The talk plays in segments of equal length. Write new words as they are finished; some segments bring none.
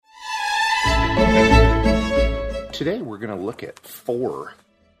Today we're going to look at 4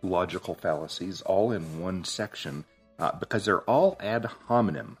 logical fallacies all in one section because they're all ad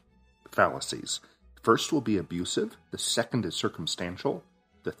hominem fallacies. First will be abusive, the second is circumstantial,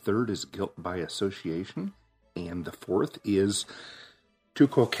 the third is guilt by association, and the fourth is tu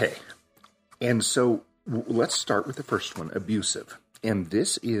quoque. And so let's start with the first one, abusive. And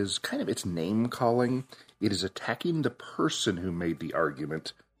this is kind of its name calling. It is attacking the person who made the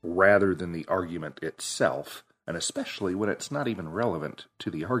argument rather than the argument itself, and especially when it's not even relevant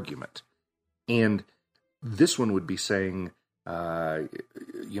to the argument. And this one would be saying, a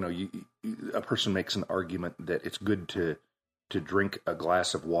person makes an argument that it's good to drink a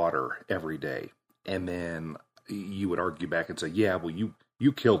glass of water every day. And then you would argue back and say, yeah, well,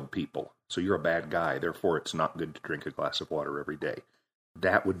 you killed people, so you're a bad guy, therefore it's not good to drink a glass of water every day.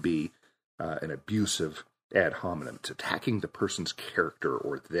 That would be an abusive ad hominem. It's attacking the person's character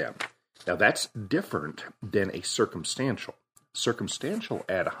or them. Now that's different than a circumstantial. Circumstantial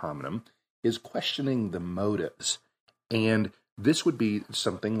ad hominem is questioning the motives. And this would be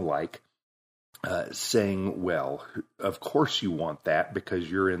something like saying, well, of course you want that because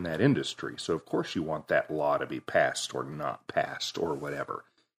you're in that industry. So of course you want that law to be passed or not passed or whatever.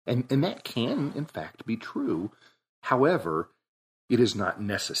 And that can, in fact, be true. However, it is not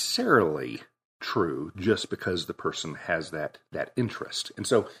necessarily true just because the person has that interest. And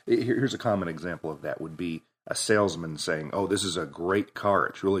so here's a common example of that would be a salesman saying, oh, this is a great car.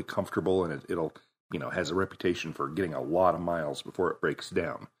 It's really comfortable and it'll, has a reputation for getting a lot of miles before it breaks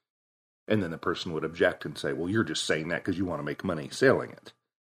down. And then the person would object and say, well, you're just saying that because you want to make money selling it.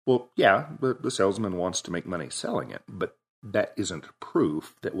 Well, yeah, but the salesman wants to make money selling it, but that isn't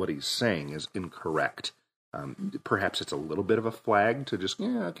proof that what he's saying is incorrect. Perhaps it's a little bit of a flag to just,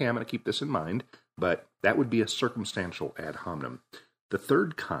 okay, I'm going to keep this in mind, but that would be a circumstantial ad hominem. The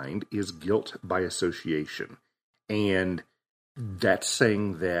third kind is guilt by association, and that's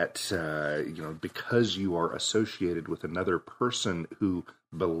saying that, because you are associated with another person who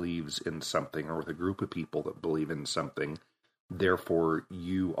believes in something or with a group of people that believe in something, therefore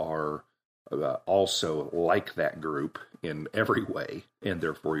you are also like that group in every way, and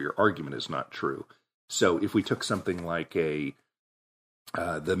therefore your argument is not true. So if we took something like the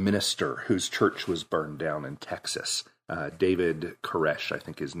minister whose church was burned down in Texas, David Koresh, I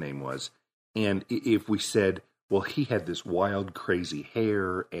think his name was, and if we said, well, he had this wild, crazy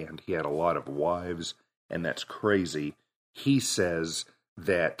hair, and he had a lot of wives, and that's crazy, he says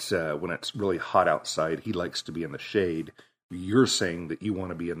that when it's really hot outside, he likes to be in the shade. You're saying that you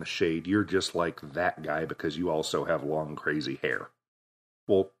want to be in the shade. You're just like that guy because you also have long, crazy hair.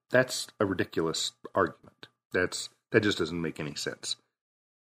 Well, that's a ridiculous argument. That just doesn't make any sense.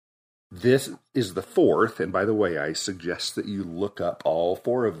 This is the fourth, and by the way, I suggest that you look up all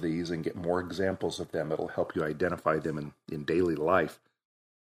 4 of these and get more examples of them. It'll help you identify them in daily life.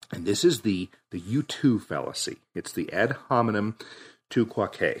 And this is the you too fallacy. It's the ad hominem tu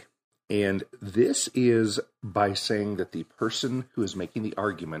quoque. And this is by saying that the person who is making the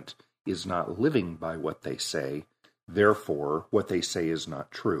argument is not living by what they say, therefore what they say is not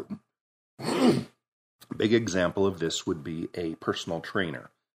true. A big example of this would be a personal trainer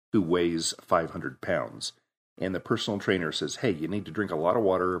who weighs 500 pounds. And the personal trainer says, hey, you need to drink a lot of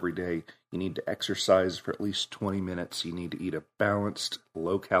water every day. You need to exercise for at least 20 minutes. You need to eat a balanced,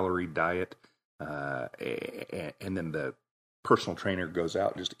 low-calorie diet. And then the personal trainer goes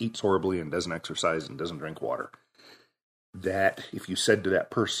out, just eats horribly and doesn't exercise and doesn't drink water. That if you said to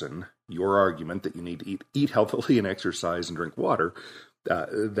that person, your argument that you need to eat healthily and exercise and drink water,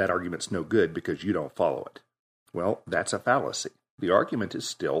 that argument's no good because you don't follow it. Well, that's a fallacy. The argument is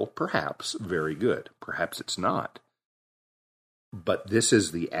still, perhaps, very good. Perhaps it's not. But this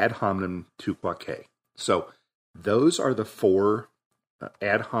is the ad hominem tu quoque. So those are the 4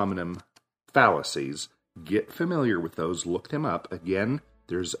 ad hominem fallacies. Get familiar with those. Look them up. Again,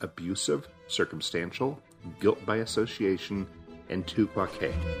 there's abusive, circumstantial, guilt by association, and tu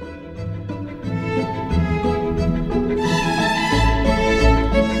quoque.